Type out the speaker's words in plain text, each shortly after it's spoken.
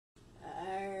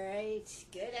right,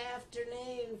 good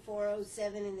afternoon,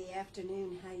 4:07 in the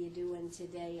afternoon. How you doing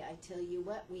today? I tell you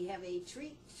what, we have a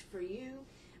treat for you.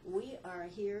 We are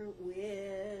here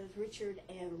with Richard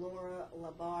and Laura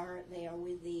LaBarre. They are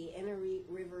with the Enoree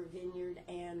River Vineyard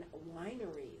and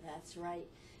Winery. That's right.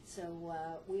 So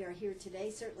we are here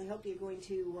today. Certainly hope you're going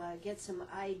to get some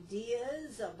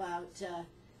ideas about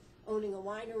owning a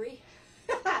winery.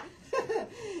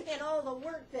 And all the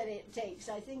work that it takes.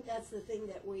 I think that's the thing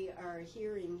that we are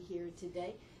hearing here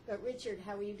today. But Richard,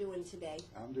 how are you doing today?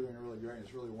 I'm doing really great.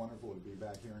 It's really wonderful to be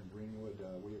back here in Greenwood.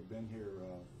 We have been here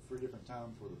 3 different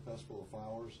times for the Festival of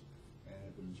Flowers, and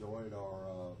have enjoyed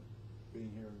our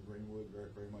being here in Greenwood very,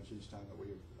 very much each time that we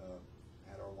have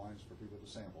had our wines for people to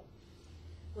sample.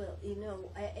 Well, you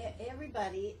know,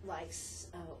 everybody likes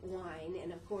wine,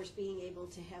 and of course being able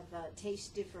to have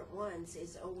taste different ones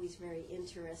is always very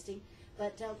interesting.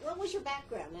 But what was your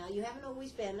background? Now, you haven't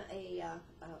always been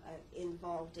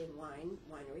involved in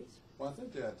wineries. Well, I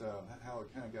think that how I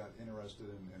kind of got interested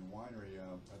in winery,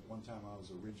 at one time I was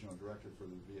a regional director for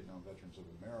the Vietnam Veterans of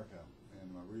America,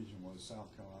 and my region was South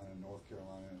Carolina, North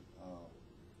Carolina,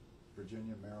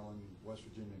 Virginia, Maryland, West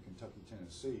Virginia, Kentucky,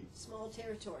 Tennessee. Small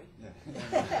territory. Yeah.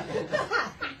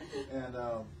 And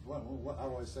what I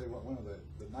always say, one of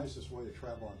the nicest way to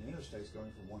travel on the interstate is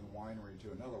going from one winery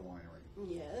to another winery.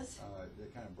 Yes.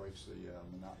 It kind of breaks the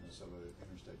monotonous of an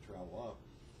interstate travel up.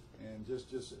 And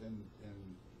just in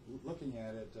looking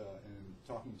at it and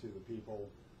talking to the people,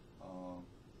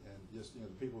 and just the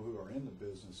people who are in the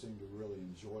business seem to really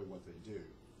enjoy what they do.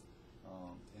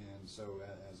 And so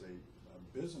as a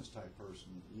business type person,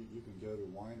 you can go to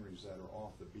wineries that are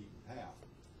off the beaten path,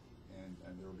 and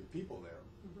there will be people there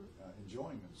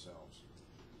enjoying themselves.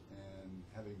 And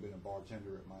having been a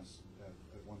bartender at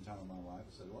one time in my life,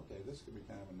 I said, well, okay, this could be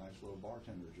kind of a nice little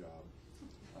bartender job.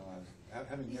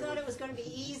 You thought it was going to be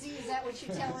easy? Is that what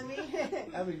you're telling me?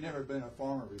 Having never been a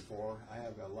farmer before, I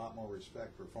have a lot more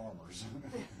respect for farmers.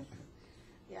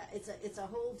 Yeah, it's a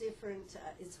whole different.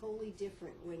 It's wholly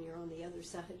different when you're on the other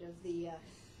side of the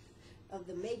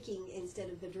making instead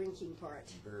of the drinking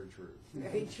part. Very true.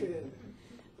 Very true.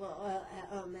 Well,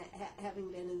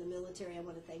 having been in the military, I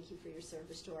want to thank you for your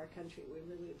service to our country. We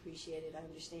really appreciate it. I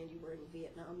understand you were in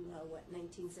Vietnam,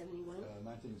 1971?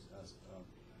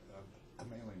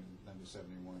 Mainly in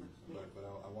 1971, yeah. but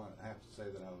I have to say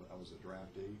that I was a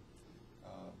draftee,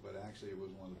 but actually it was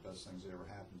one of the best things that ever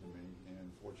happened to me, and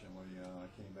fortunately I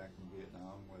came back from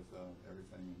Vietnam with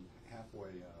everything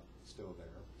halfway still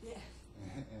there. Yeah.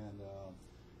 And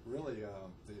really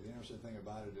the interesting thing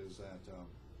about it is that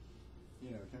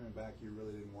coming back, you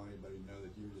really didn't want anybody to know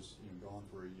that you were just gone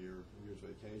for a year's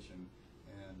vacation.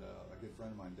 And a good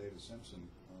friend of mine, David Simpson,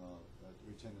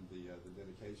 we attended the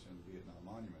dedication of the Vietnam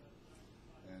Monument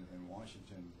in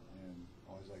Washington, and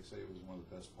I always like to say it was one of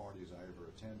the best parties I ever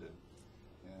attended.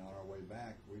 And on our way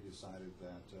back, we decided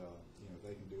that if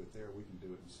they can do it there, we can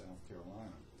do it in South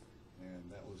Carolina. And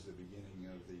that was the beginning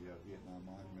of the Vietnam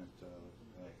Monument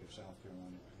for South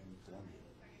Carolina and Columbia.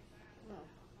 Wow.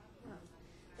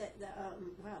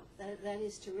 Wow. That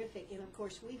is terrific. And of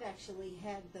course, we've actually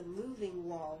had the moving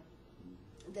wall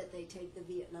that they take, the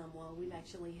Vietnam Wall. We've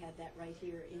actually had that right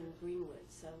here in Greenwood.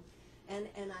 So,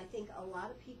 and I think a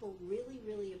lot of people really,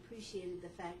 really appreciated the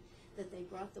fact that they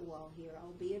brought the wall here,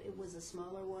 albeit it was a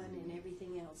smaller one and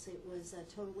everything else. It was a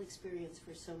total experience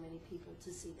for so many people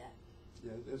to see that.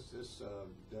 Yeah, it's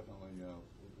definitely a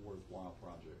worthwhile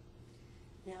project.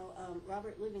 Now,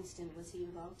 Robert Livingston, was he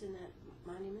involved in that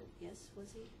monument? Yes,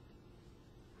 was he?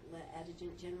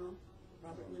 Adjutant General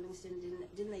Robert Livingston.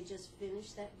 Didn't they just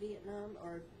finish that Vietnam,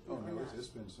 or no, not? It's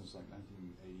been since like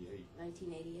 1988.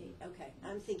 1988. Okay,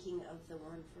 I'm thinking of the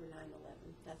one for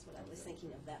 9/11. That's what I was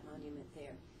thinking of, that monument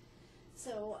there.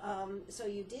 So, so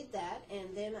you did that,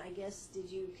 and then I guess did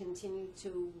you continue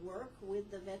to work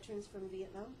with the veterans from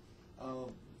Vietnam?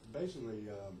 Basically,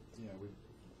 we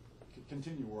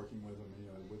continue working with them,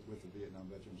 with the Vietnam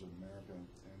Veterans of America,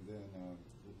 and then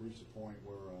we reached a point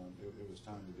where it was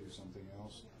time to do something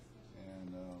else.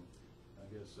 And I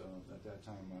guess at that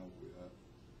time,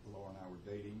 Laura and I were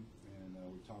dating, and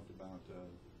we talked about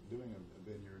doing a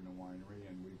vineyard and a winery,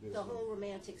 and we visited. The whole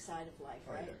romantic side of life,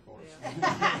 right? Yeah, of course.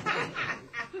 Yeah.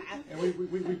 And we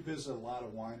visited a lot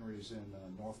of wineries in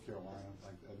North Carolina.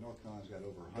 Like North Carolina's got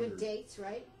over 100. Good dates,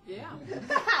 right? Yeah.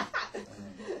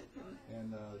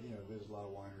 And there's a lot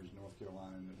of wineries in North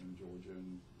Carolina and Georgia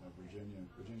and Virginia.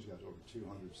 Virginia's got over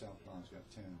 200. South Carolina's got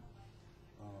 10.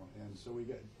 And so we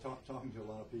got talking to a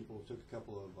lot of people. Took a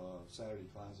couple of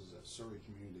Saturday classes at Surrey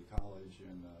Community College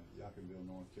in Yadkinville,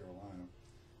 North Carolina.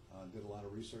 Did a lot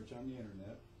of research on the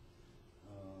internet.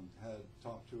 Had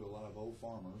talked to a lot of old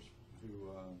farmers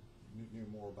who knew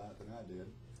more about it than I did.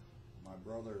 My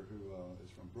brother, who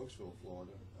is from Brooksville,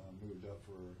 Florida, moved up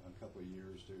for a couple of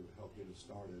years to help get it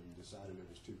started and decided it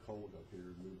was too cold up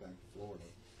here and moved back to Florida.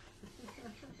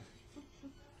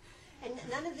 And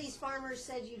none of these farmers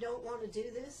said you don't want to do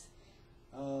this?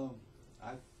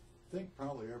 I think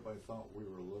probably everybody thought we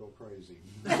were a little crazy.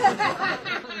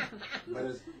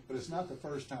 but it's not the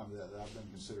first time that I've been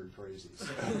considered crazy. So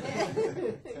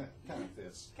kind of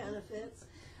fits. Kind of fits.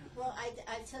 Well,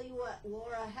 I tell you what,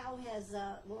 Laura, how has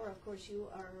Laura? Of course, you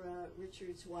are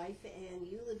Richard's wife, and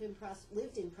you lived in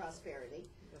Prosperity.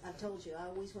 Yes, I've told you I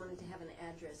always wanted to have an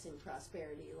address in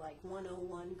Prosperity, like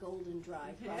 101 Golden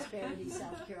Drive, Prosperity,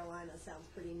 South Carolina. Sounds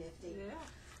pretty nifty. Yeah,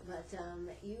 But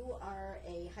you are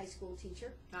a high school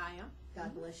teacher. I am.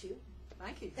 God bless you.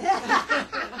 Thank you.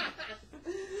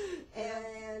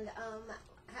 And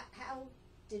how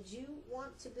did you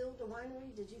want to build a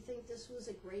winery? Did you think this was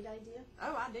a great idea?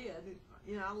 Oh, I did.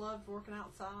 You know, I loved working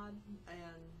outside,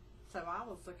 and so I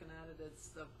was looking at it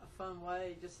as a fun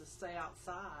way just to stay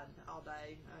outside all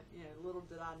day. You know, little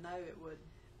did I know it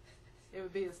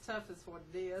would be as tough as what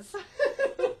it is.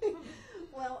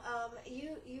 Well,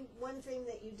 you one thing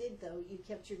that you did though, you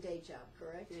kept your day job,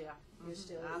 correct? Yeah, You're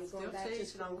still I'm you're still going back to teaching.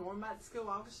 school. I'm going back to school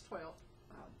August 12th.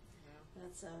 Wow. Yeah.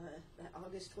 That's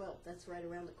August 12th. That's right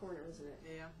around the corner, isn't it?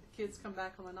 Yeah, the kids come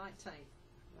back on the 19th.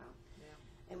 Wow.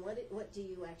 Yeah. And what do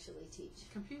you actually teach?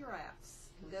 Computer apps,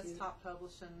 desktop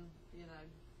publishing. You know,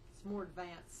 it's more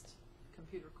advanced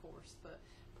computer course, but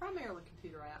primarily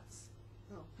computer apps.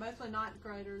 Oh. Mostly ninth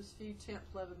graders, few 10th,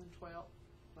 11th, and 12th.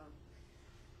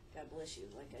 God bless you,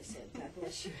 like I said, God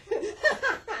bless you.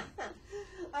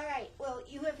 All right, well,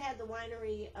 you have had the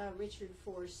winery, Richard,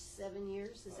 for 7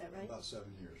 years, is that right? About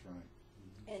 7 years, right.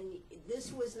 And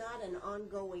this was not an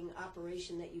ongoing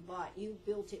operation that you bought. You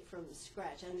built it from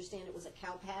scratch. I understand it was a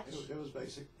cow patch? It was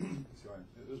basic. Sorry,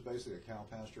 it was basically a cow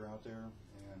pasture out there,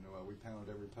 and we pounded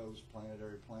every post, planted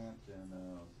every plant, and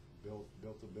built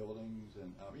the buildings,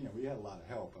 and you know, we had a lot of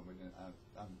help. I mean,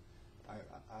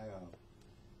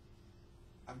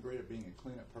 I'm great at being a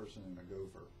cleanup person and a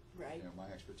gopher. Right. You know, my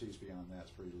expertise beyond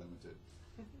that's pretty limited.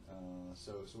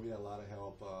 So we had a lot of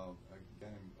help. A guy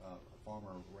named a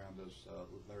farmer around us,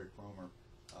 Larry Cromer,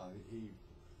 he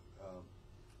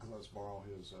let us borrow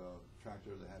his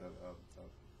tractor that had a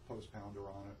post pounder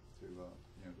on it to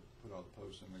you know, to put all the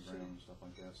posts in the ground and stuff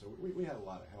like that. So we had a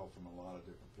lot of help from a lot of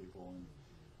different people, and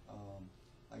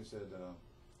like I said,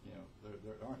 you know,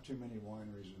 there aren't too many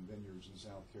wineries and vineyards in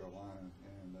South Carolina,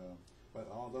 and but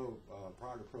although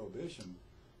prior to Prohibition,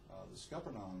 the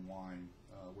Scuppernong wine,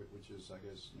 which is, I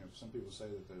guess, you know, some people say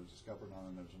that there's a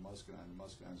Scuppernong and there's a Muscadine. The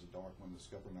Muscadine is a dark one, the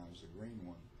Scuppernong is a green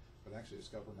one. But actually, a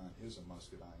Scuppernong is a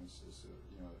Muscadine. It's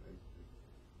you know,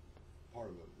 a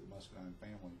part of the Muscadine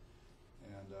family,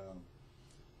 and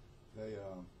they,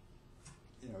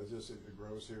 you know, it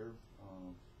grows here.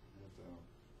 It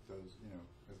does, you know.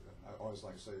 I always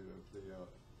like to say the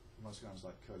Muscadine's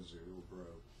like kudzu; it will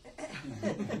grow.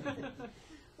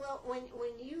 Well,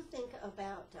 when you think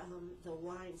about the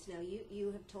wines, now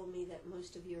you have told me that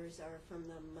most of yours are from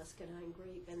the Muscadine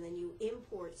grape, and then you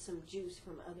import some juice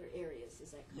from other areas.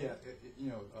 Is that correct? Yeah, you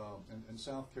know, in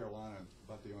South Carolina,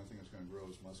 about the only thing that's going to grow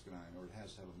is Muscadine, or it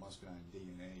has to have a Muscadine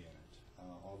DNA in it.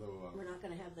 Although we're not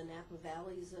going to have the Napa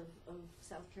Valleys of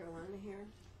South Carolina here.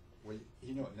 Well,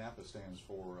 you know what Napa stands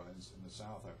for in the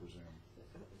South, I presume.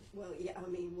 Well, yeah, I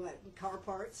mean, what, car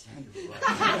parts? Right.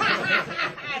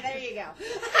 There you go.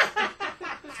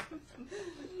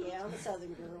 Yeah, I'm a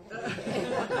Southern girl.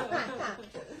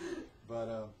 But,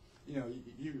 you know,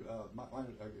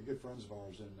 good friends of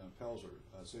ours in Pelzer,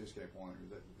 Cityscape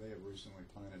Winery, they have recently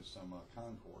planted some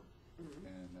Concord,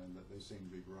 and they seem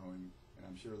to be growing. And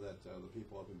I'm sure that the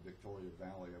people up in Victoria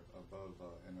Valley above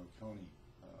in Oconee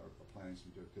are planting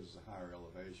some too, because it's a higher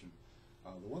elevation.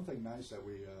 The one thing nice that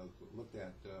we looked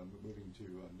at moving to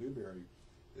Newberry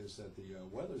is that the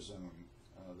weather zone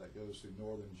that goes through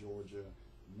northern Georgia,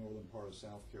 northern part of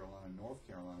South Carolina, North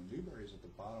Carolina, Newberry is at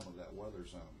the bottom of that weather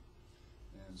zone.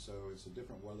 And so it's a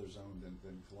different weather zone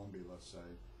than Columbia, let's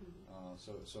say.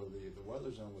 So the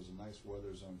weather zone was a nice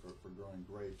weather zone for growing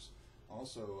grapes.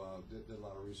 Also did a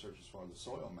lot of research as far as the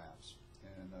soil maps,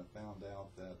 and found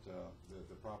out that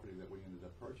the property that we ended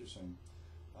up purchasing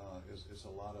is a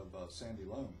lot of sandy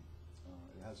loam.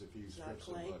 It has a few strips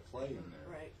of clay in there.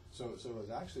 Right. So it was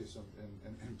actually some,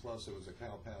 and plus it was a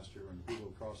cow pasture, and people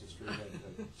across the street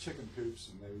had chicken coops,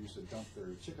 and they used to dump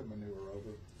their chicken manure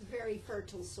over. Very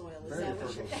fertile soil. Is Very that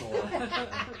what fertile you're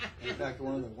soil. In fact,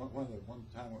 one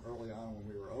time early on when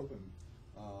we were open,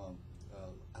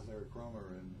 Larry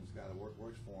Cromer and this guy that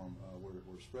works for him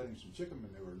were spreading some chicken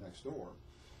manure next door.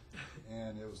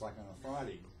 and it was like on a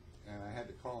Friday, and I had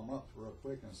to call him up real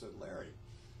quick and I said, Larry,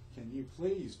 can you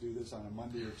please do this on a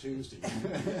Monday or Tuesday?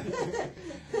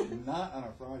 Not on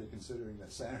a Friday, considering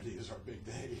that Saturday is our big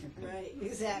day. Right,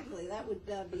 exactly. That would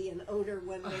be an odor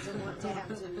one doesn't want to have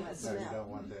to smell. No, you don't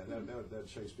want that. That'd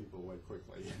chase people away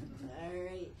quickly. All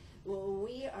right. Well,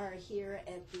 we are here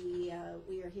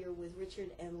with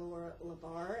Richard and Laura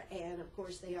LaBarre, and of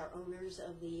course they are owners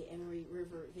of the Enoree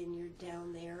River Vineyard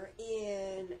down there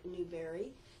in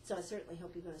Newberry. So I certainly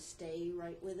hope you're going to stay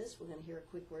right with us. We're going to hear a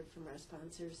quick word from our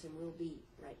sponsors, and we'll be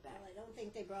right back. Well, I don't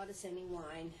think they brought us any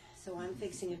wine, so I'm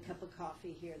fixing a cup of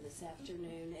coffee here this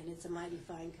afternoon, and it's a mighty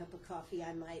fine cup of coffee,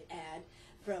 I might add,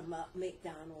 from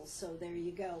McDonald's. So there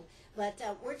you go. But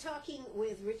we're talking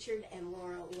with Richard and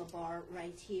Laura LaBarre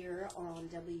right here on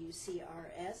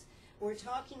WCRS. We're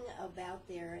talking about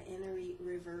their Enoree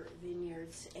River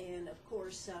Vineyards, and of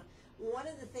course, one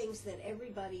of the things that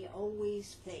everybody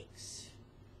always thinks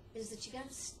is that you got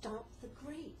to stomp the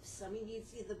grapes. I mean, you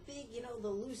see the big, the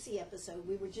Lucy episode,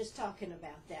 we were just talking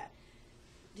about that.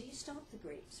 Do you stomp the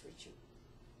grapes, Richard?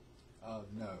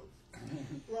 No.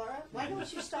 Laura, why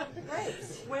don't you stomp the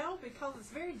grapes? Well, because it's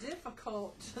very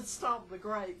difficult to stomp the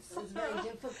grapes. It's very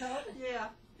difficult? Yeah.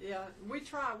 We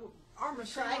try. Our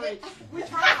machinery. Tried it? We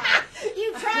tried.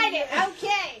 You tried it.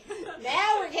 Okay.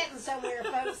 Now we're getting somewhere,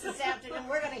 folks, this afternoon.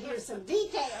 We're going to hear some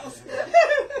details.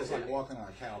 It's like walking on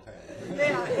a cow pad.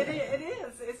 Yeah, it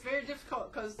is. It's very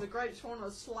difficult because the grapes want to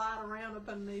slide around up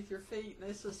underneath your feet, and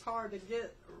it's just hard to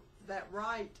get that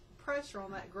right pressure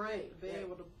on that grape to be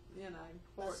able to,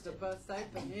 for it to bust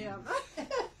open. Yeah.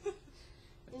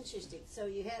 Interesting. So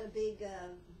you had a big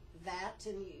vat,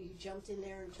 and you jumped in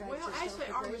there and tried to Well, stomp actually,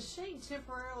 the our grapes? machine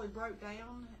temporarily broke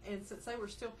down, and since they were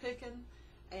still picking,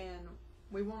 and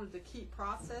we wanted to keep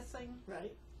processing,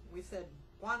 Right. we said,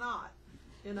 why not?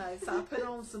 So I put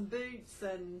on some boots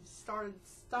and started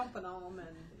stomping on them,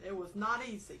 and it was not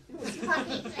easy. It was not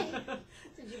easy.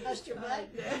 Did you bust your butt?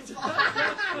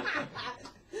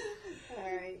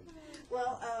 All right.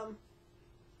 Well,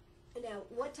 now,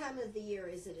 what time of the year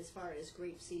is it as far as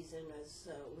grape season, as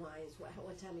wines?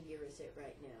 What time of year is it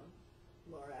right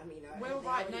now, Laura? I mean, Well, they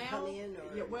right already now, come in,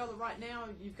 or? right now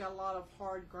you've got a lot of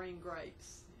hard green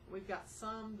grapes. We've got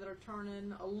some that are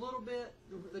turning a little bit.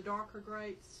 Mhm. The darker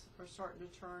grapes are starting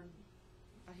to turn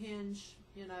a hinge,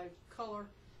 color,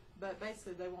 but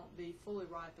basically they won't be fully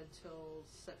ripe until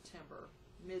September,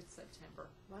 mid-September.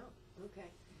 Wow.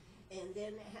 Okay. And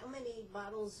then, how many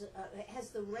bottles? Has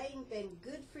the rain been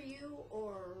good for you,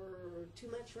 or too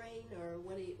much rain, or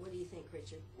what do you think,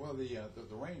 Richard? Well, the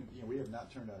rain, we have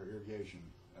not turned out our irrigation,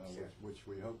 Sure. which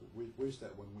we wish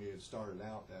that when we had started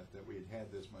out that we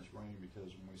had this much rain,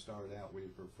 because when we started out, for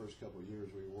the first couple of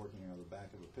years, we were working out of the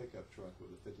back of a pickup truck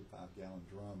with a 55-gallon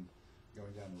drum,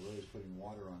 going down the roads putting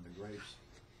water on the grapes.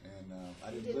 And I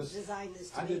You didn't didn't listen. design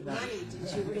this I to did make not. money,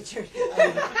 did you, Richard?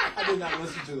 I did not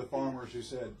listen to the farmers who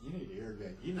said, you need to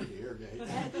irrigate, you need to irrigate.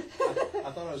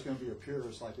 I thought I was going to be a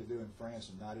purist like they do in France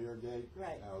and not irrigate.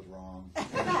 Right. I was wrong.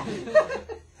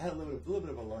 Had a little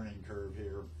bit of a learning curve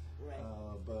here. Right.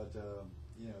 But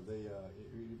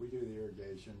we do the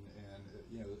irrigation,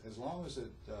 and as long as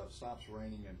it stops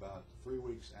raining about 3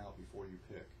 weeks out before you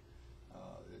pick,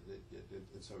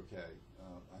 it's okay.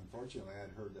 Unfortunately, I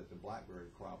had heard that the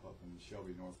blackberry crop up in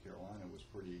Shelby, North Carolina, was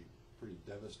pretty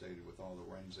devastated with all the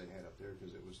rains they had up there,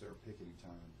 because it was their picking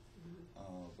time.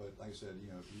 Mm-hmm. But like I said,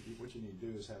 what you need to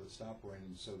do is have it stop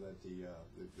raining so that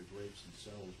the grapes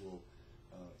themselves will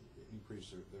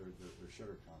increase their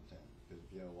sugar content. Because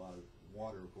if you have a lot of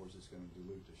water, of course, it's going to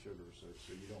dilute the sugar. So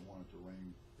you don't want it to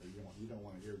rain. You don't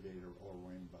want to irrigate or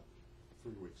rain about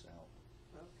 3 weeks out.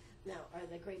 Well, now, are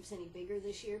the grapes any bigger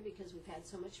this year because we've had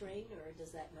so much rain, or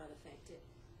does that not affect it?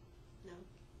 No.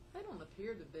 They don't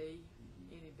appear to be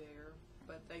any bigger,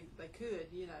 but they could,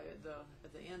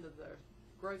 at the end of their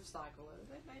growth cycle,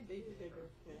 they may be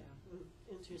bigger. Yeah.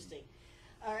 Interesting.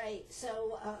 All right,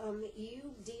 so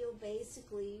you deal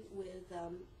basically with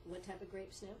what type of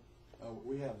grapes now?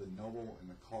 We have the Noble and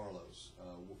the Carlos,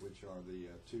 which are the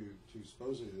two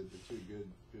supposedly the two good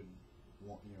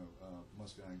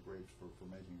muscadine grapes for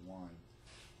making wine.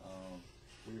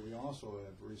 We also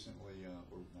have recently,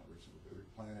 or not recently, but we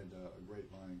planted a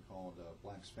grapevine called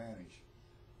Black Spanish,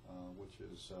 which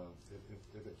is,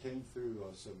 if it came through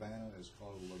Savannah, it's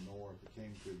called Lenore. If it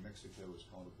came through Mexico, it's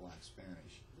called a Black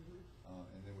Spanish. Mm-hmm.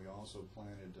 And then we also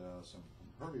planted some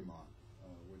Herbimont,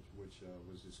 which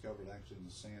was discovered actually in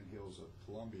the sand hills of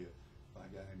Colombia by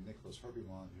a guy named Nicholas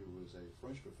Herbimont, who was a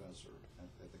French professor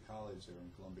at the college there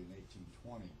in Colombia in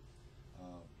 1820.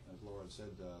 As Laura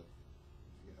said,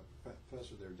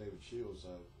 Professor there, David Shields,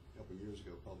 couple of years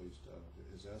ago published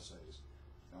his essays.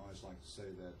 And I always like to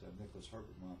say that Nicholas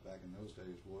Herbermont back in those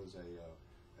days was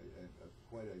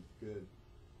quite a good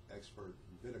expert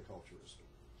viticulturist.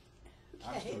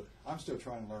 Okay. I'm still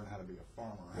trying to learn how to be a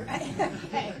farmer.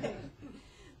 Okay.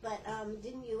 But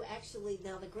didn't you actually,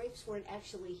 now the grapes weren't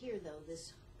actually here though,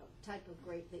 this type of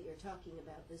grape that you're talking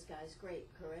about, this guy's grape,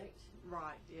 correct?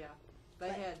 Right, yeah. They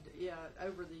had,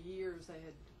 over the years they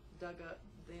had dug up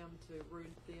them to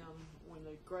root them. When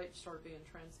the grapes started being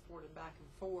transported back and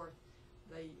forth,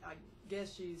 they, I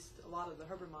guess, used a lot of the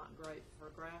Herbermont grape for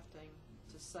grafting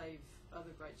to save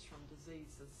other grapes from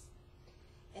diseases.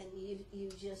 And you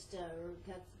just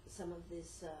got some of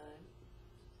this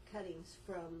cuttings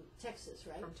from Texas,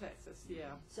 right? From Texas,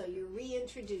 yeah. So you're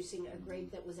reintroducing a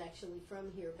grape that was actually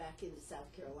from here back into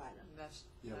South Carolina. That's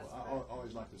well, I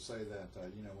always like to say that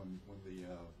when the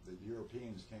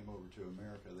Europeans came over to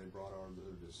America, they brought all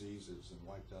their diseases and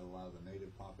wiped out a lot of the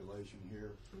native population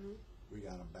here. Mm-hmm. We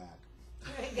got them back.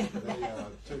 They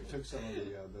took some of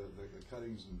the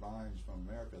cuttings and vines from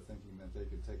America, thinking that they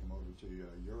could take them over to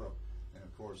Europe, and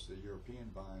of course the European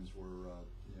vines were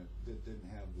didn't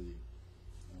have the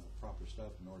proper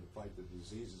stuff in order to fight the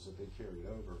diseases that they carried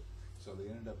over. So they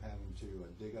ended up having to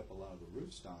dig up a lot of the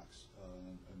rootstocks,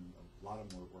 and a lot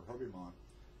of them were Herbermont,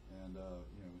 and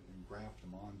graft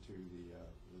them onto the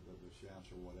shafts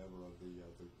or whatever of the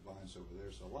vines over there.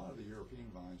 So a lot of the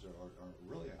European vines are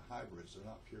really hybrids; they're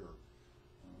not pure.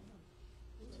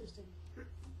 Interesting.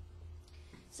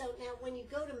 So now, when you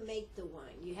go to make the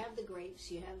wine, you have the grapes,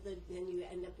 then you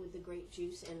end up with the grape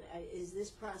juice. And is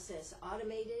this process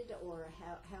automated, or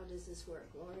how does this work?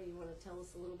 Laura, you want to tell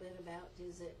us a little bit about?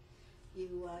 Is it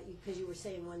because you were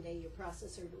saying one day your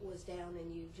processor was down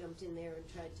and you jumped in there and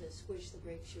tried to squish the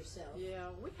grapes yourself?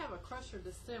 Yeah, we have a crusher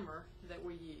distemmer that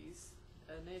we use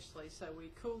initially. So we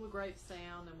cool the grapes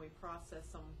down and we process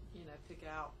them. Pick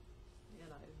out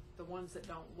the ones that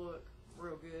don't look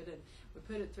real good, and we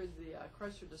put it through the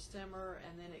crusher distemmer,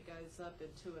 and then it goes up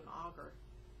into an auger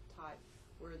type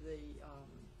where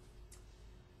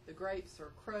the grapes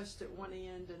are crushed at one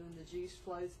end, and then the juice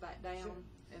flows back down. Sure.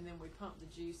 And then we pump the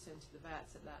juice into the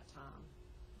vats at that time.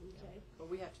 Okay. But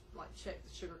we have to check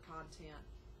the sugar content.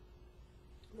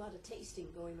 A lot of tasting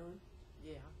going on.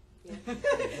 Yeah.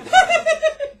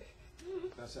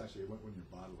 That's actually when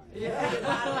you're bottling it. Yeah, you're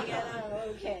bottling it. Oh,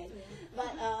 okay.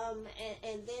 But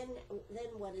and then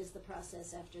what is the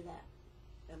process after that?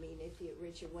 I mean,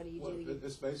 Richard, what do you do?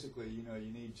 It's basically, you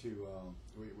need to.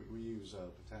 We use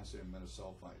potassium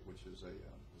metasulfite, which is a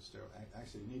sterile.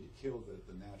 Actually, you need to kill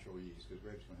the natural yeast, because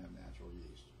grapes can have natural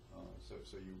yeast.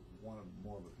 So you want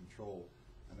more of a control.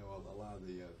 I know a lot of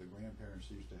the grandparents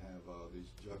used to have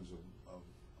these jugs of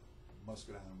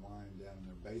muscadine wine down in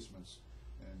their basements,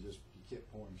 and just kept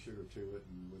pouring sugar to it,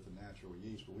 and with the natural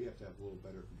yeast. But we have to have a little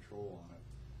better control on it.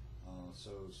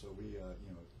 So we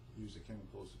use the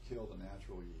chemicals to kill the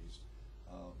natural yeast.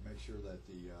 Make sure that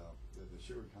the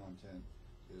sugar content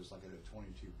is like at a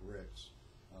 22 Brix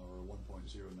or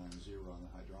 1.090 on the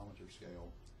hydrometer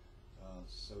scale,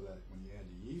 so that when you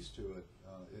add the yeast to it,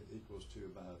 it equals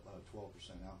to about a 12%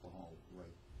 alcohol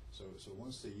rate. So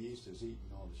once the yeast has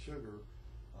eaten all the sugar,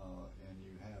 and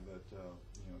you have it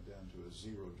down to a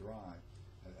 0 dry,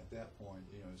 at that point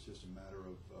it's just a matter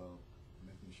of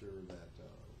making sure that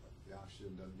the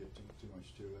oxygen doesn't get too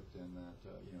much to it, and that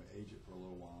age it for a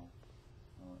little while,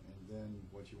 and then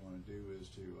what you want to do is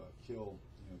to kill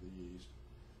the yeast,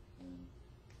 and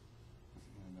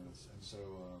so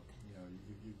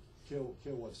you kill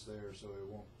what's there so it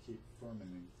won't keep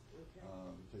fermenting. Okay.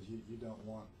 Because you don't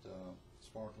want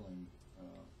sparkling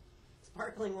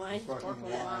wine. Sparkling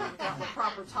wine. Got the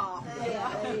proper top.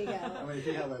 Yeah, there you go. I mean, if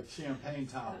you have a champagne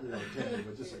top, okay,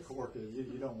 but just a cork,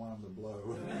 you don't want them to blow.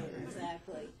 Right,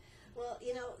 exactly. Well,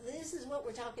 this is what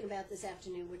we're talking about this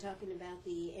afternoon. We're talking about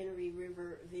the Enoree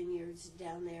River Vineyards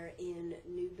down there in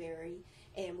Newberry,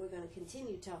 and we're going to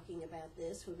continue talking about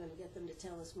this. We're going to get them to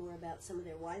tell us more about some of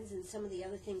their wines and some of the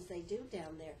other things they do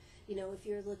down there. If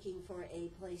you're looking for a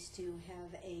place to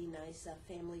have a nice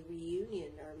family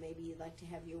reunion, or maybe you'd like to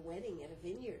have your wedding at a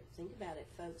vineyard, think about it,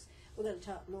 folks. We're going to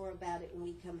talk more about it when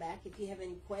we come back. If you have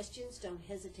any questions, don't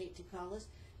hesitate to call us.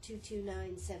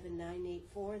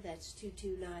 229-7984. That's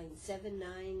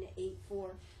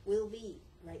 229-7984. We'll be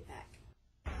right back.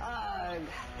 Arg,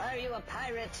 are you a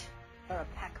pirate or a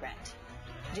pack rat?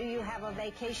 Do you have a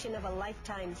vacation of a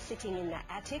lifetime sitting in the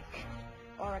attic?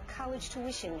 Or a college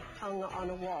tuition hung on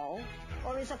a wall?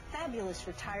 Or is a fabulous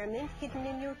retirement hidden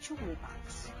in your jewelry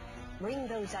box? Bring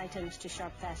those items to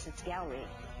Sharp Facet's gallery.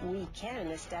 We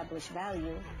can establish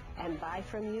value and buy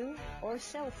from you or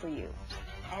sell for you.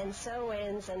 And so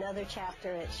ends another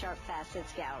chapter at Sharp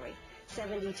Facets Gallery,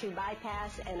 72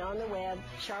 Bypass, and on the web,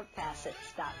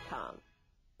 sharpfacets.com.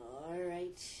 All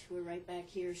right, we're right back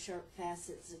here, Sharp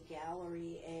Facets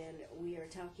Gallery, and we are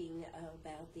talking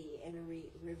about the Enoree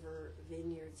River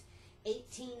Vineyards.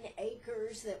 18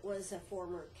 acres that was a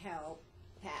former cow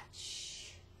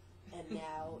patch, and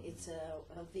now it's a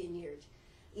vineyard.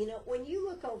 You know, when you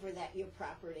look over your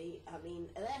property, I mean,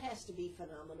 that has to be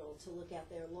phenomenal to look out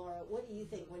there. Laura, what do you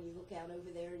think when you look out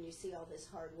over there and you see all this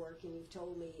hard work, and you've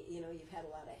told me, you know, you've had a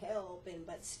lot of help,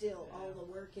 but still all the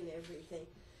work and everything.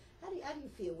 How do you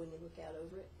feel when you look out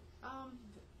over it?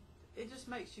 It just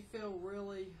makes you feel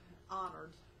really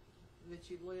honored that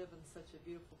you live in such a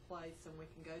beautiful place, and we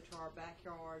can go to our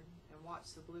backyard and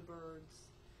watch the bluebirds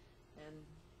and,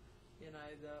 you know,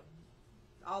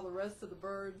 all the rest of the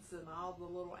birds and all the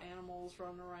little animals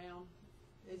running around.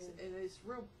 It's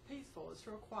real peaceful. It's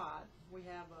real quiet. We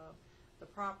have the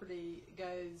property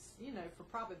goes, you know, for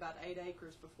probably about 8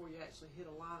 acres before you actually hit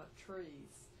a line of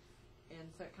trees,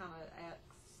 and so it kind of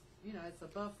acts, you know, it's a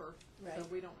buffer, right. So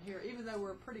we don't hear, even though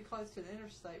we're pretty close to the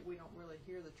interstate, we don't really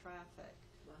hear the traffic.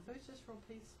 Wow. So it's just real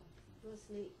peaceful. That's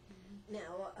neat.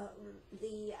 Now,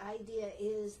 the idea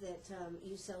is that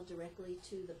you sell directly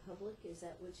to the public. Is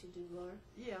that what you do, Laura?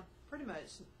 Yeah, pretty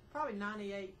much. Probably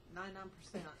 99%.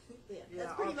 Yeah, Yeah,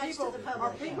 that's pretty much people, to the public.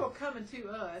 Our people coming to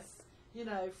us, you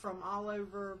know, from all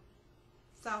over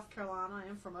South Carolina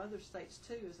and from other states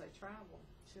too as they travel.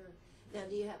 Sure. Now,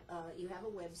 do you have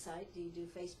a website? Do you do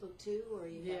Facebook too, or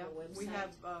you have a website? We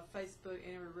have Facebook,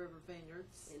 Enoree River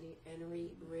Vineyards.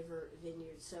 Enoree River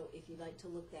Vineyards. So if you'd like to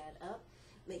look that up,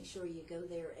 make sure you go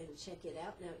there and check it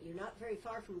out. Now, you're not very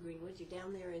far from Greenwood. You're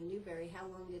down there in Newberry. How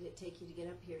long did it take you to get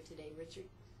up here today, Richard?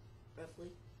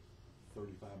 Roughly?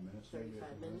 35 minutes.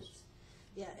 35 minutes.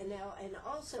 Yeah, and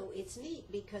also it's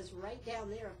neat because right down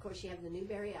there, of course, you have the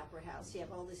Newberry Opera House. You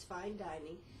have all this fine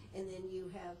dining, and then you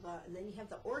have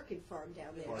the orchid farm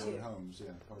down there too. Parkland Homes,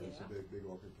 yeah. Parkland's a big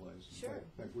orchid place. Sure.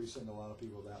 In fact, we send a lot of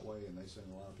people that way, and they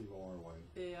send a lot of people our way.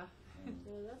 Yeah.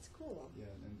 Well, that's cool. Yeah,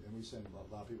 and we send a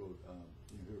lot of people who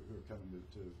are coming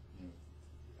to you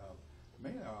know,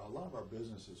 mainly a lot of our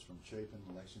business is from Chapin,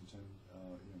 Lexington,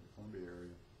 you know, the Columbia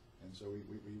area, and so we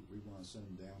want to send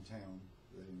them downtown.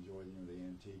 They enjoy, you know, the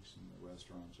antiques and the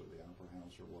restaurants or the opera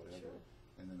house or whatever. Sure.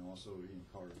 And then also, you know,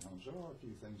 Carter Homes. There are a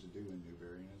few things to do in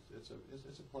Newberry, and it's a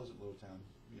pleasant little town.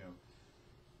 You know,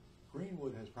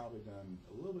 Greenwood has probably done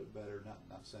a little bit better.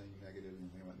 Not saying negative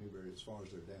anything about Newberry as far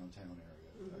as their downtown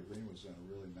area. Greenwood's done a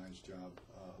really nice job,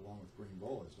 along with Green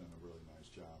Bull has done a really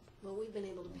nice job. Well, we've been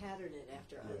able to pattern it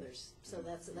after others, so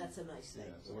that's a nice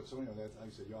thing. Yeah. So you know, like I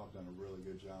said, y'all have done a really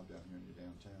good job down here in your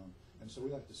downtown, and so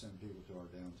we like to send people to our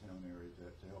downtown area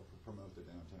to help promote the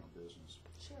downtown business.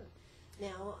 Sure.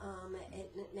 Now,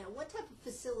 what type of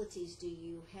facilities do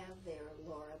you have there,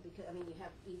 Laura? Because I mean,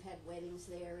 you've had weddings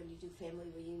there, and you do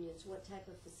family reunions. What type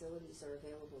of facilities are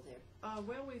available there?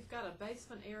 Well, we've got a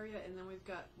basement area, and then we've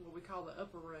got what we call the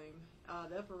upper room.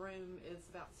 The upper room is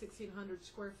about 1,600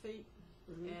 square feet,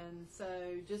 and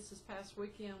so just this past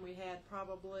weekend we had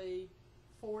probably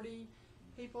 40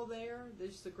 people there.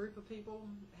 There's a group of people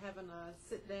having a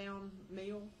sit-down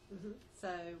meal.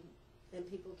 So. And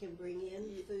people can bring in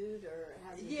food, or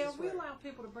how does Yeah, this we work? allow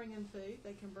people to bring in food.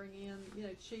 They can bring in, you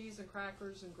know, cheese and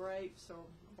crackers and grapes or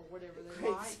whatever they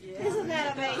like. Yeah. Isn't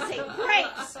that amazing?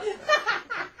 Grapes!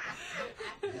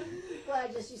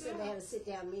 Well, you said they have a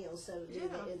sit-down meal, so they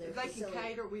can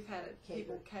cater. We've had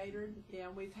people catered.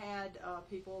 Yeah, we've had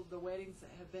people, the weddings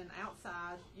that have been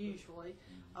outside usually.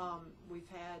 We've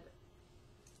had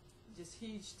just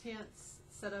huge tents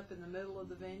set up in the middle of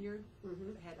the vineyard.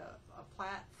 Had a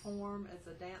platform as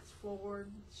a dance floor,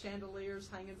 chandeliers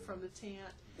hanging from the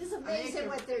tent. It's amazing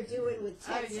what they're doing with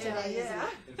tents today.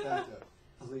 Yeah. In fact,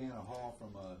 Leanna Hall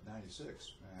from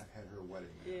 '96 had her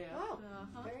wedding there. Yeah. Oh,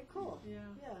 very cool.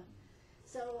 Yeah. Yeah.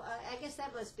 So I guess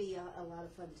that must be a lot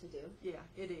of fun to do. Yeah,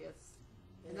 it is.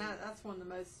 And that's one of the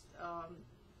most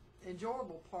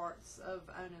enjoyable parts of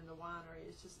owning the winery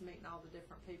is just meeting all the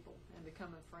different people and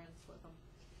becoming friends with them.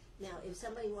 Now, if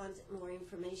somebody wants more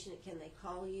information, can they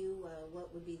call you?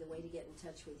 What would be the way to get in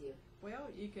touch with you?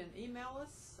 Well, you can email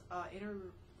us,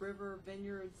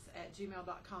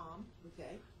 EnoreeRiverVineyards@gmail.com.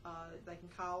 Okay. They can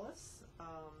call us.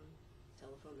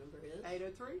 Telephone number is?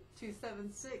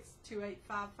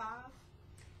 803-276-2855.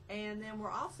 And then we're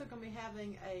also going to be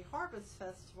having a harvest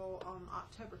festival on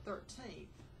October 13th.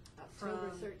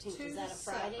 October 13th. Is that a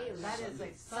Friday or that is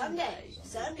a Sunday?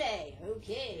 Sunday.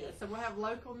 Okay. Yeah, so we'll have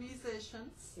local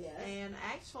musicians. Yes. And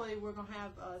actually, we're going to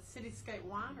have Cityscape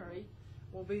Winery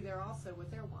will be there also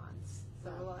with their wines. So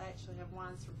we'll actually have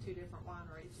wines from 2 different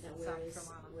wineries Now, in South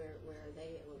Carolina. where are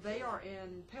they located? They are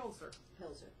in Pilser.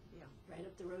 Pilser. Yeah. Right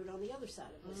up the road on the other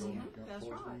side of us Mhm. here. That's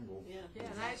Towards right. Greenville. Yeah. Yeah,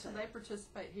 and actually they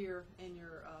participate here in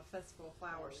your Festival of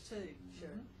Flowers too. Sure.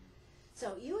 Mhm.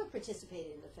 So you have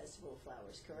participated in the Festival of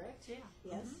Flowers, correct? Yeah.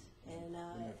 Yes. Mhm. And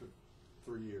Been there for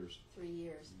 3 years. 3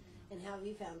 years. And how have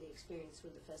you found the experience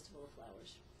with the Festival of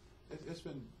Flowers? It's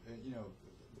been, you know,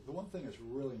 the one thing that's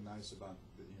really nice about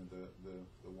the, you know,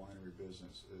 the winery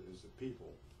business is the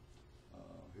people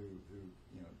who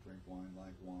you know drink wine,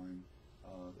 like wine.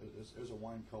 There's a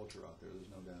wine culture out there. There's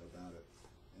no doubt about it.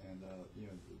 And you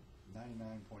know,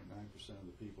 99.9% of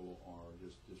the people are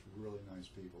just really nice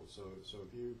people. So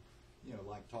if you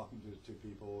like talking to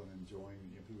people and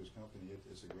enjoying people's company,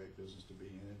 it's a great business to be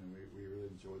in, and we really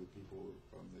enjoy the people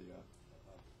from the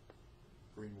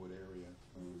Greenwood area.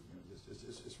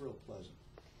 It's real pleasant.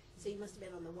 So you must have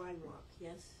been on the Wine Walk,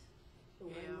 yes? The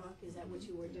Wine Yeah. Walk, is that what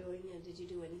you were doing? And did you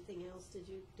do anything else? Did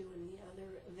you do any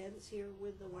other events here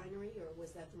with the winery, or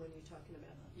was that the one you're talking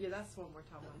about? Yeah, that's what we're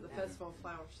talking about. The Okay. Festival of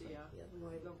Flowers. Yeah. Yeah, the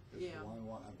wine. It's Yeah. the wine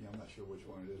walk. I mean, I'm not sure which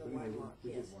one it is, The but anyway, wine walk,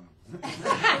 we yes. did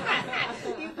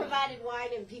one. You provided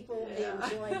wine and people Yeah.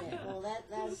 enjoyed it. Well,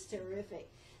 that's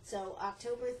terrific. So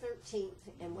October 13th,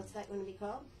 and what's that going to be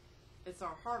called? It's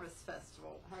our Harvest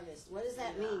Festival. Harvest. What does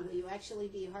that Yeah. mean? Will you actually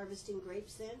be harvesting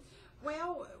grapes then?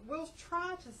 Well, we'll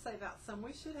try to save out some.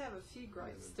 We should have a few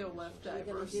grapes still left Are you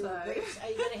over. going to do a grapes? Are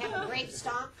you going to have a grape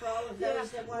stomp for all of Yeah,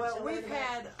 those that want well, to learn we've about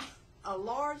had a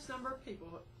large number of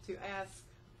people to ask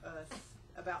us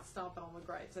about stomping on the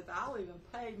grapes. And I'll even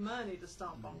pay money to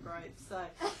stomp on grapes. So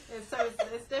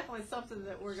it's definitely something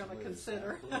that we're going to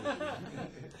consider.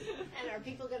 And are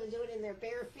people going to do it in their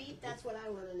bare feet? That's what I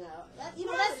want to know.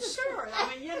 Well, That's the sure.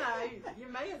 I mean, you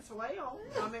may as well.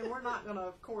 I mean, we're not going to,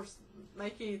 of course,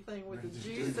 make anything with the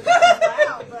juice that comes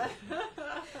out, but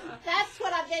That's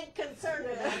what I've been concerned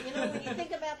about. You know, when you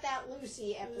think about that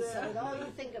Lucy episode, all you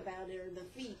think about are the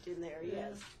feet in there.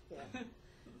 Yes. Yeah.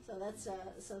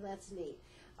 So that's neat.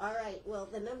 All right. Well,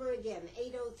 the number again,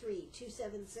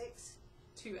 803-276.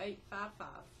 2855.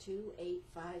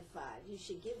 2855. You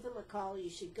should give them a call. You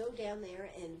should go down there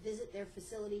and visit their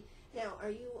facility. Now, are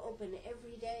you open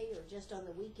every day or just on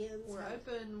the weekends? We're How-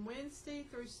 open Wednesday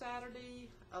through Saturday,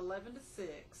 11 to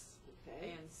 6,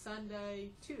 Okay. and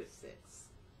Sunday, 2 to 6.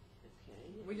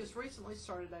 Okay. We just recently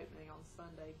started opening on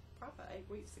Sunday, probably 8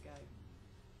 weeks ago.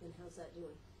 And how's that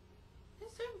doing?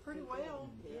 It's doing pretty Pretty good. well.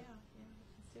 Yeah. Yeah,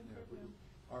 it's doing Yeah, pretty well.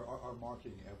 Our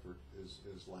marketing effort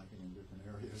is lacking in different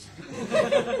areas.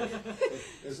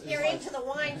 It's You're like- into the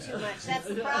wine too much. That's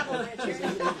the problem, Richard.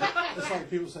 It's like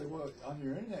people say, well, on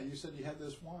your internet you said you had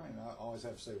this wine. I always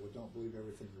have to say, well, don't believe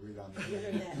everything you read on the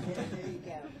internet. There you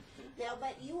go. Now,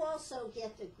 but you also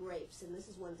get the grapes, and this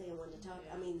is one thing I wanted to talk.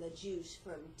 I mean, the juice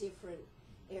from different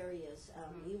areas.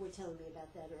 You were telling me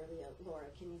about that earlier, Laura.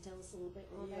 Can you tell us a little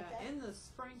bit more about that? In the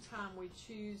springtime we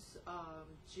choose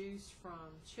juice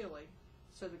from Chile,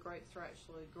 so the grapes are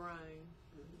actually grown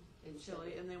in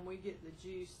Chile, and then we get the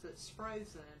juice that's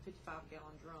frozen in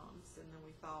 55-gallon drums, and then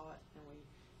we thaw it and we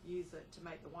use it to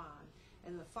make the wine.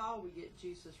 In the fall we get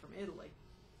juices from Italy.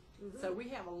 So we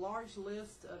have a large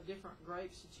list of different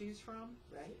grapes to choose from.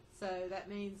 Right. So that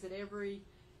means that every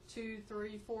 2,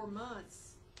 3, 4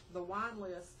 months the wine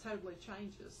list totally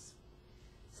changes.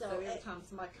 So every time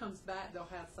somebody comes back, they'll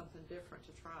have something different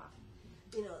to try.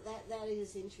 You know, that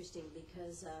is interesting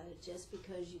because just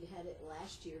because you had it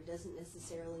last year doesn't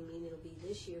necessarily mean it'll be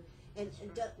this year. And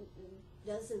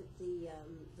doesn't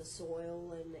the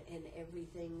soil and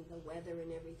everything, the weather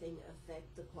and everything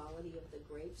affect the quality of the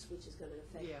grapes, which is going to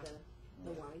affect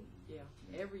the wine? Yeah,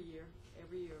 every year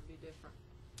will be different.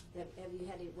 Have you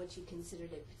had what you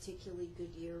considered a particularly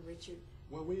good year, Richard?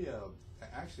 Well, we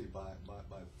actually by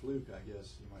fluke, I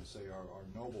guess you might say, our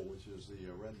Noble, which is the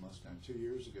red Mustang, 2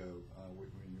 years ago, when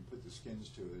you put the skins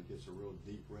to it, it gets a real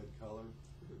deep red color.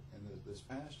 And this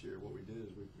past year, what we did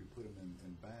is we put them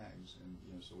in bags,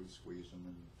 and so we squeezed them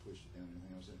and pushed it in and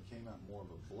everything else, and it came out more of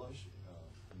a blush,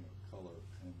 color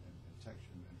and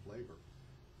texture and flavor.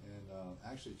 And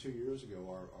actually, 2 years ago,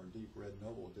 our deep red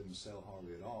Noble didn't sell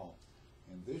hardly at all.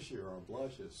 And this year, our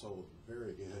blush has sold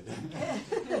very good.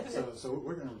 so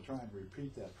we're going to try and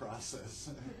repeat that process.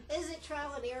 Is it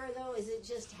trial and error, though? Is it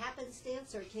just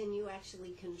happenstance, or can you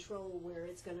actually control where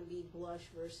it's going to be blush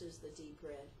versus the deep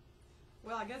red?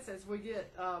 Well, I guess as we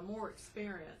get more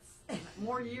experience,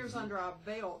 more years under our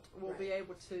belt, we'll be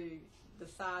able to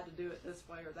decide to do it this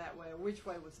way or that way, or which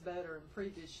way was better in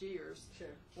previous years.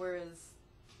 Sure. Whereas,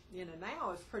 now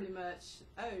it's pretty much,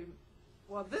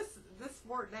 well, this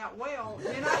worked out well,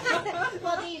 you know.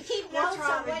 Well, do you keep We'll notes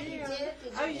try on it what you again. did?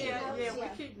 Did you Oh keep yeah, notes? yeah, we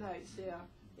keep notes, yeah.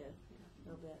 Yeah,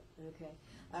 I'll bet. Okay.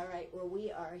 All right. Well,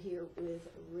 we are here with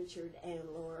Richard and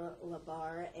Laura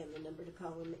LaBarre, and the number to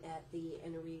call them at the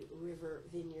Enoree River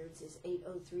Vineyards is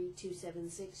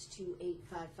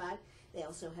 803-276-2855. They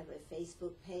also have a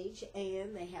Facebook page,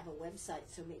 and they have a website,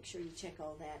 so make sure you check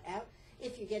all that out.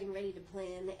 If you're getting ready to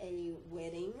plan a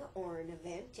wedding or an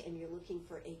event, and you're looking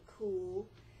for a cool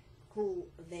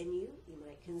venue, you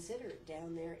might consider it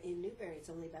down there in Newberry. It's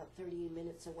only about 30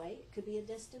 minutes away. It could be a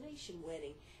destination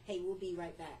wedding. Hey, we'll be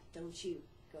right back. Don't you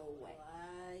go away.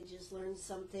 I just learned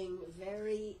something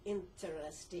very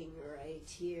interesting right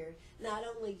here. Not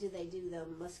only do they do the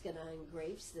muscadine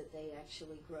grapes that they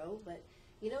actually grow, but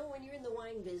you know, when you're in the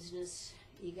wine business,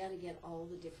 you got to get all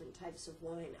the different types of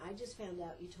wine. I just found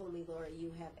out, you told me, Laura,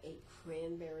 you have a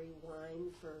cranberry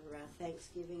wine for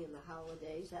Thanksgiving and the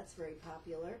holidays. That's very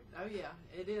popular. Oh yeah,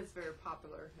 it is very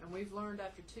popular, and we've learned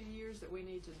after 2 years that we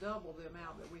need to double the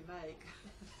amount that we make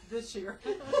this year.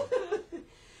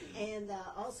 And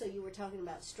also, you were talking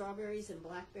about strawberries and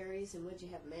blackberries, and would you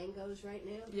have mangoes right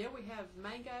now? Yeah, we have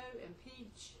mango and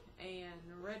peach and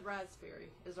red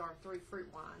raspberry is our 3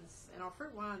 fruit wines, and our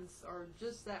fruit wines are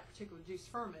just that particular juice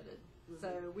fermented. Mm-hmm.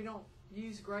 So we don't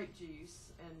use grape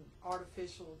juice and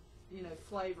artificial, you know,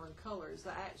 flavor and colors.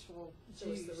 The actual So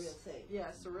juice. it's the real thing. Yeah,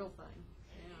 it's the real thing.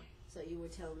 Yeah. So you were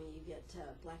telling me you get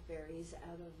blackberries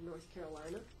out of North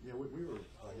Carolina? Yeah, we were,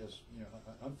 I guess, you know,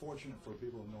 unfortunate for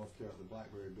people in North Carolina, the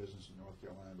blackberry business in North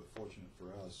Carolina, but fortunate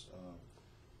for us.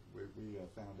 We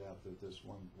found out that this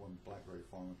one blackberry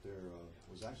farm up there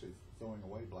was actually throwing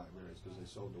away blackberries because they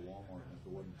sold to Walmart, and if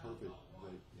it wasn't perfect,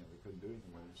 they couldn't do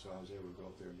anything with it. So I was able to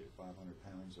go up there and get 500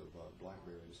 pounds of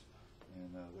blackberries,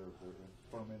 and they're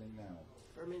fermenting now.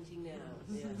 Fermenting now,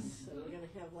 yes. So we're going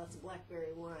to have lots of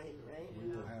blackberry wine, right? We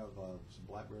will have some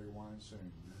blackberry wine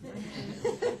soon.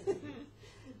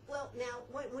 Well, now,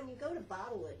 when you go to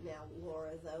bottle it now,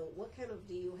 Laura, though, what kind of,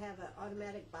 do you have an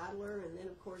automatic bottler? And then,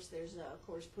 of course, there's, of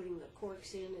course, putting the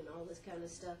corks in and all this kind of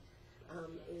stuff.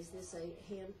 Is this a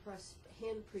hand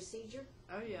procedure?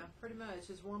 Oh yeah, pretty much.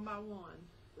 It's one by one.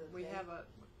 Okay. We have a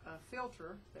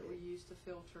filter that we use to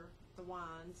filter the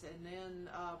wines, and then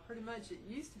pretty much it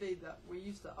used to be that we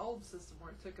used the old system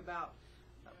where it took about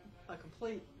a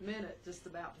complete minute just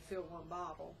about to fill one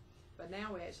bottle. But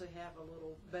now we actually have a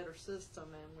little better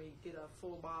system, and we get a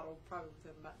full bottle probably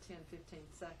within about 10-15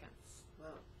 seconds.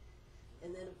 Wow.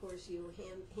 And then, of course, you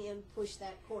hand push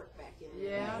that cork back in.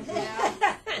 Yeah,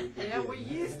 yeah, we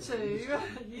used to,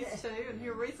 and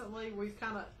here recently we've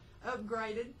kind of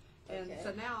upgraded, and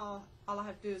so now all I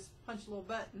have to do is punch a little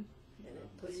button, and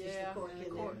it pushes the cork and in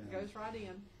the cork there. goes right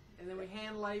in, and then we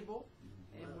hand label,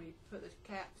 and we put the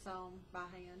caps on by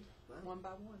hand, one by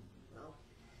one. Wow.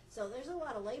 So there's a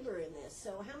lot of labor in this.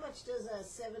 So how much does a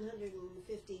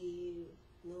 750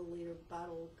 milliliter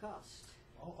bottle cost?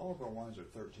 All of our wines are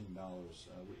 $13.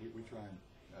 We try and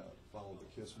follow the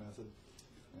KISS method,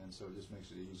 and so it just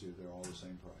makes it easier. They're all the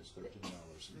same price, $13.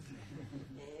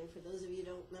 And for those of you who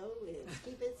don't know, it's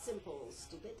keep it simple,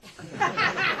 stupid.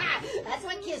 That's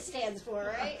what KISS stands for,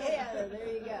 right? Yeah, there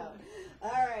you go.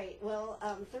 All right, well,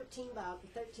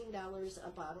 $13 a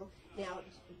bottle. Now,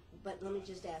 but let me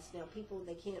just ask, now people,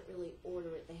 they can't really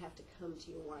order it, they have to come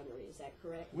to your winery, is that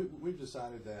correct? We've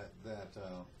decided that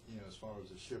you know, as far as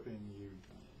the shipping,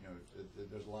 you know,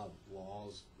 there's a lot of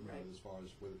laws, you know, as far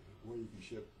as where you can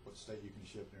ship, what state you can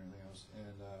ship, and everything else,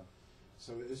 and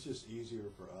so it's just easier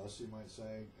for us, you might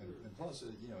say, and plus,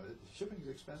 you know, shipping is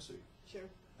expensive. Sure.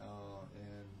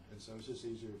 And so it's just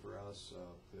easier for us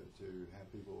to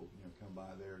have people, you know, come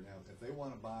by there. Now, if they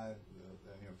want to buy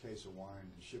the case of wine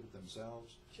and ship it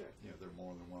themselves, sure, you know, they're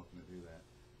more than welcome to do that.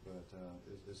 But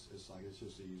it's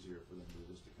just easier for them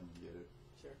just to come and get it.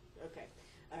 Sure. Okay.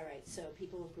 All right. So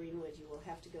people of Greenwood, you will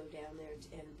have to go down there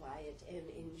and buy it and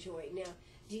enjoy. Now,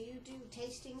 do you do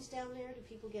tastings down there? Do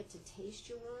people get to taste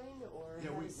your wine, or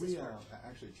Yeah, how does this work?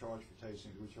 actually charge for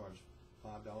tastings. We charge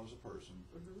 $5 a person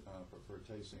for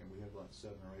tasting, and we have like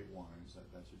 7 or 8 wines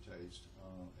that you taste.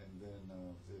 And then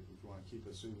if you want to keep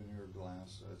a souvenir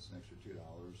glass, that's an extra $2.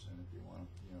 And if you want to,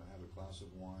 you know, have a glass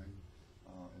of wine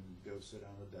and go sit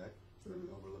on the deck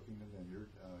overlooking the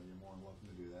vineyard, you're more than welcome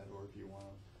to do that. Or if you want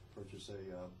to purchase a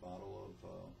bottle of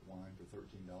wine for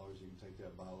 $13, you can take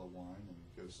that bottle of wine and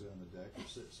go sit on the deck, or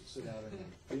sit out in the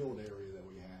field area that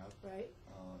we have, right?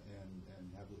 And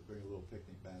bring a little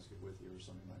picnic basket with you or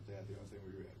something like that. The only thing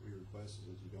we request is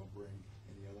that you don't bring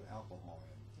any other alcohol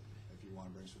in. If if you want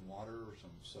to bring some water or some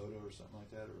soda or something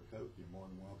like that, or a Coke, you're more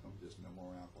than welcome. Just no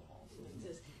more alcohol.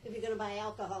 Just, if you're going to buy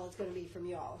alcohol, it's going to be from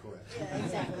y'all. Correct. Yeah,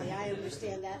 exactly. I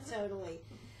understand that totally.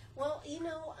 Well, you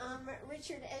know,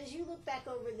 Richard, as you look back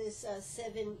over this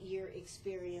 7-year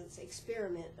experience, that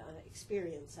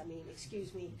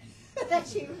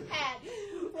you've had,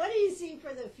 what do you see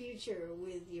for the future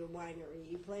with your winery?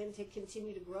 You plan to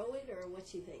continue to grow it, or what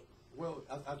do you think? Well,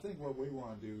 I think what we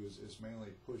want to do is mainly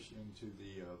push into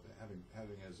the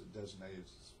having as a designated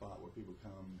spot where people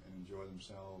come and enjoy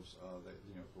themselves. That,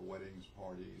 you know, for weddings,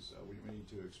 parties. We need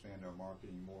to expand our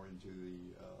marketing more into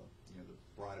the the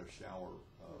bridal shower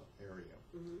area.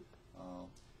 Mm-hmm.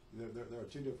 There are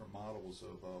two different models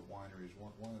of wineries.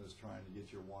 One is trying to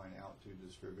get your wine out to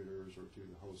distributors or to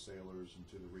the wholesalers and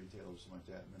to the retailers, something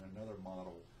like that. And then another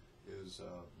model is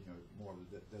more of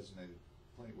a designated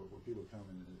place where people come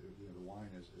and the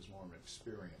wine is more of an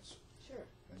experience. Sure.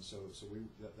 And so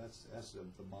that's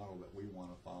the model that we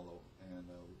want to follow. And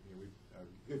we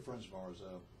good friends of ours,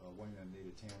 Wayne and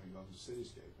Anita Tammy, who owns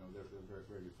Cityscape. They're very,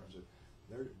 very good friends.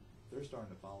 They're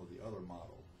starting to follow the other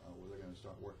model, where they're going to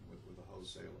start working with a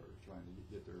wholesaler, trying to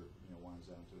get their wines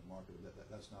out into the market.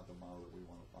 That's not the model that we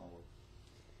want to follow.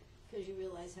 Because you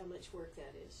realize how much work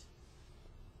that is.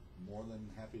 More than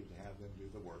happy to have them do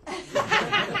the work.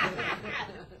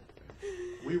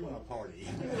 We want a party.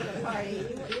 You want a party.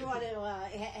 You want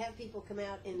to have people come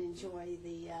out and enjoy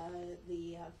the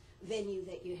venue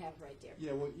that you have right there.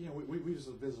 Yeah, well, we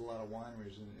visit a lot of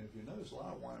wineries, and if you notice, a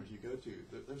lot of wineries you go to,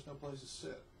 there's no place to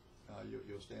sit.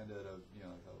 You'll stand at a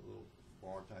little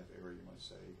bar type area, you might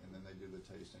say, and then they do the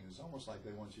tasting. It's almost like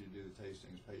they want you to do the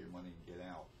tastings, pay your money, and get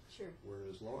out. Sure.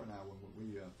 Whereas Laura and I, when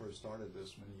we first started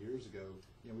this many years ago,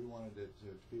 we wanted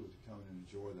people to come and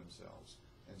enjoy themselves.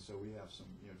 And so we have some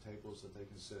tables that they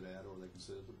can sit at, or they can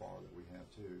sit at the bar that we have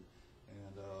too,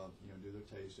 and do their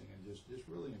tasting and just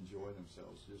really enjoy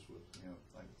themselves. Just with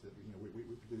we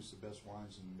produce the best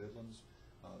wines in the Midlands.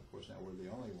 Of course, now we're the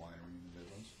only winery in the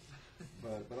Midlands,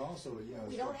 but also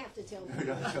we don't have to tell them.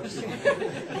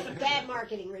 Bad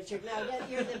marketing, Richard. No,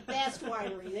 you're the best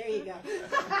winery. There you go.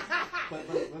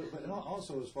 but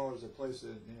also as far as a place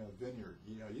in vineyard,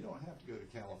 you don't have to go to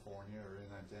California or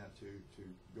anything like that to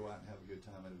go out and have a good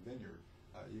time at a vineyard.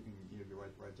 You can go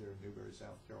right there in Newberry,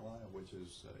 South Carolina, which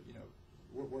is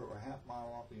we're a half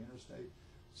mile off the interstate.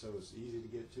 So it's easy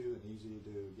to get to and easy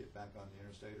to get back on the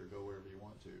interstate or go wherever you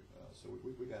want to. So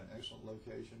we got an excellent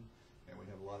location, and we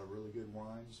have a lot of really good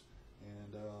wines,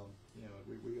 and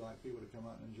we like people to come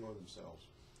out and enjoy themselves.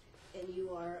 And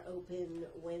you are open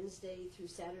Wednesday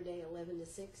through Saturday, 11 to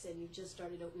 6, and you just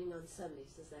started opening on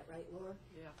Sundays. Is that right, Laura?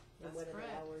 Yeah, and what are the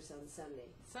hours on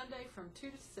Sunday? Sunday from 2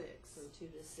 to 6. From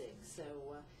 2 to 6. So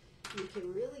you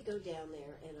can really go down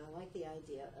there, and I like the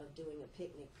idea of doing a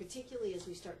picnic, particularly as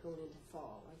we start going into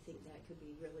fall. I think that could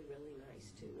be really, really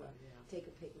nice to take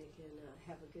a picnic and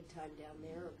have a good time down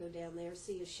there, or go down there,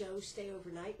 see a show, stay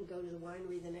overnight, and go to the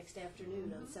winery the next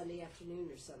afternoon on Sunday afternoon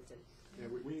or something. Yeah,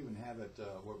 we even have it,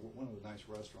 one of the nice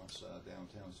restaurants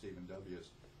downtown, Stephen W.'s,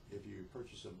 if you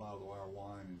purchase a bottle of our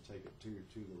wine and take it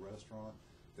to the restaurant,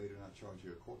 they do not charge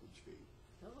you a corkage fee.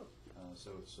 Oh.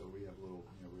 So we have a little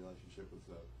relationship with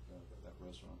that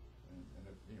restaurant, and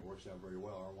it works out very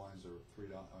well. Our wines are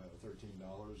 $13.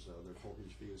 Their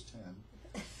corkage fee is $10.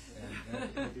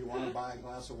 And if you want to buy a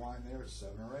glass of wine there, it's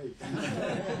 $7 or $8.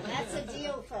 That's a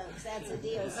deal, folks. That's a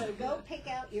deal. So go pick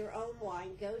out your own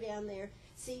wine. Go down there.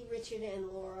 See Richard and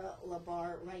Laura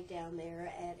LaBarre right down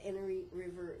there at Enoree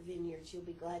River Vineyards. You'll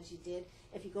be glad you did.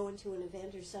 If you go into an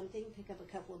event or something, pick up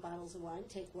a couple of bottles of wine,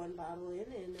 take one bottle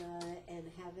in,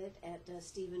 and have it at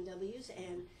Stephen W.'s,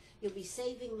 and you'll be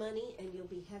saving money, and you'll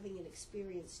be having an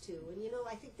experience too. And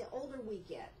I think the older we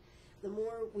get, the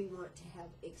more we want to have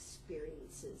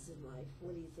experiences in life.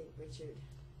 What do you think, Richard?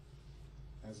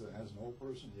 As an old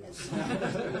person, yes.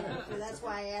 Well, that's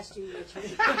why I asked you,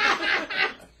 Richard.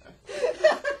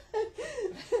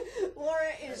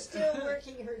 Laura is still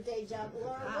working her day job.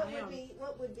 Laura,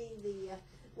 what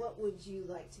would you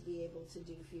like to be able to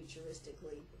do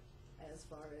futuristically, as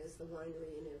far as the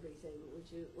winery and everything?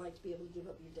 Would you like to be able to give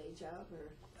up your day job,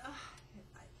 or?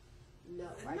 No,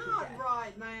 not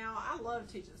right now. I love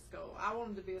teaching school. I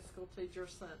wanted to be a school teacher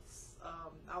since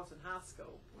I was in high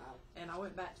school. Wow. And I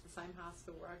went back to the same high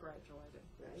school where I graduated.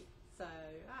 Right. So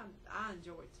I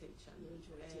enjoy teaching. You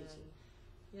enjoy teaching.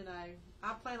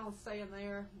 I plan on staying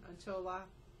there until I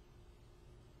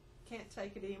can't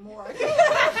take it anymore.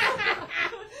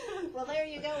 Well, there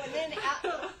you go. And then,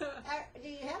 do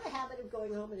you have a habit of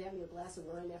going home and having a glass of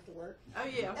wine after work? Oh,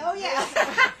 yeah. Oh, yeah.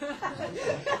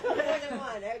 More than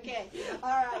one. Okay.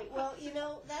 All right. Well,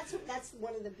 that's that's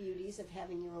one of the beauties of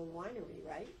having your own winery,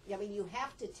 right? I mean, you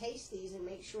have to taste these and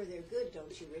make sure they're good,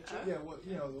 don't you, Richard? Yeah, well,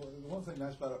 you know, the one thing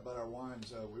nice about our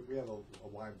wines, we have a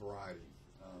wide variety.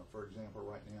 For example,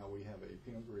 right now we have a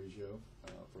Pinot Grigio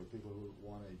for people who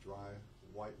want a dry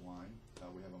white wine.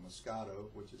 We have a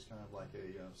Moscato, which is kind of like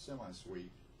a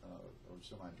semi-sweet or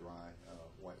semi-dry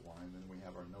white wine. Then we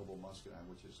have our Noble Muscadine,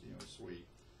 which is, you know, sweet.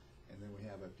 And then we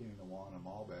have a Pinot Noir and a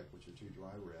Malbec, which are two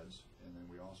dry reds. And then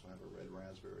we also have a red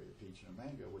raspberry, a peach, and a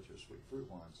mango, which are sweet fruit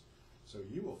wines. So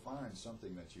you will find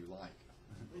something that you like.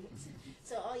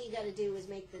 So all you got to do is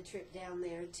make the trip down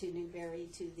there to Newberry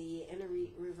to the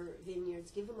Enoree River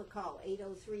Vineyards. Give them a call,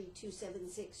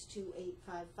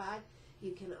 803-276-2855.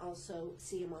 You can also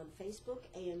see them on Facebook,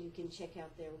 and you can check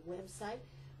out their website.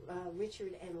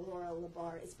 Richard and Laura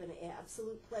LaBarre, it's been an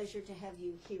absolute pleasure to have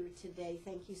you here today.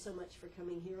 Thank you so much for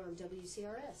coming here on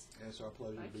WCRS. It's our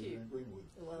pleasure to be here in Greenwood.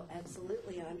 Well,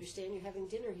 absolutely. I understand you're having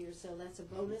dinner here, so that's a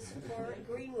bonus for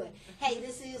Greenwood. Hey,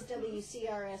 this is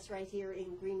WCRS right here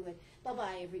in Greenwood.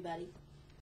 Bye-bye, everybody.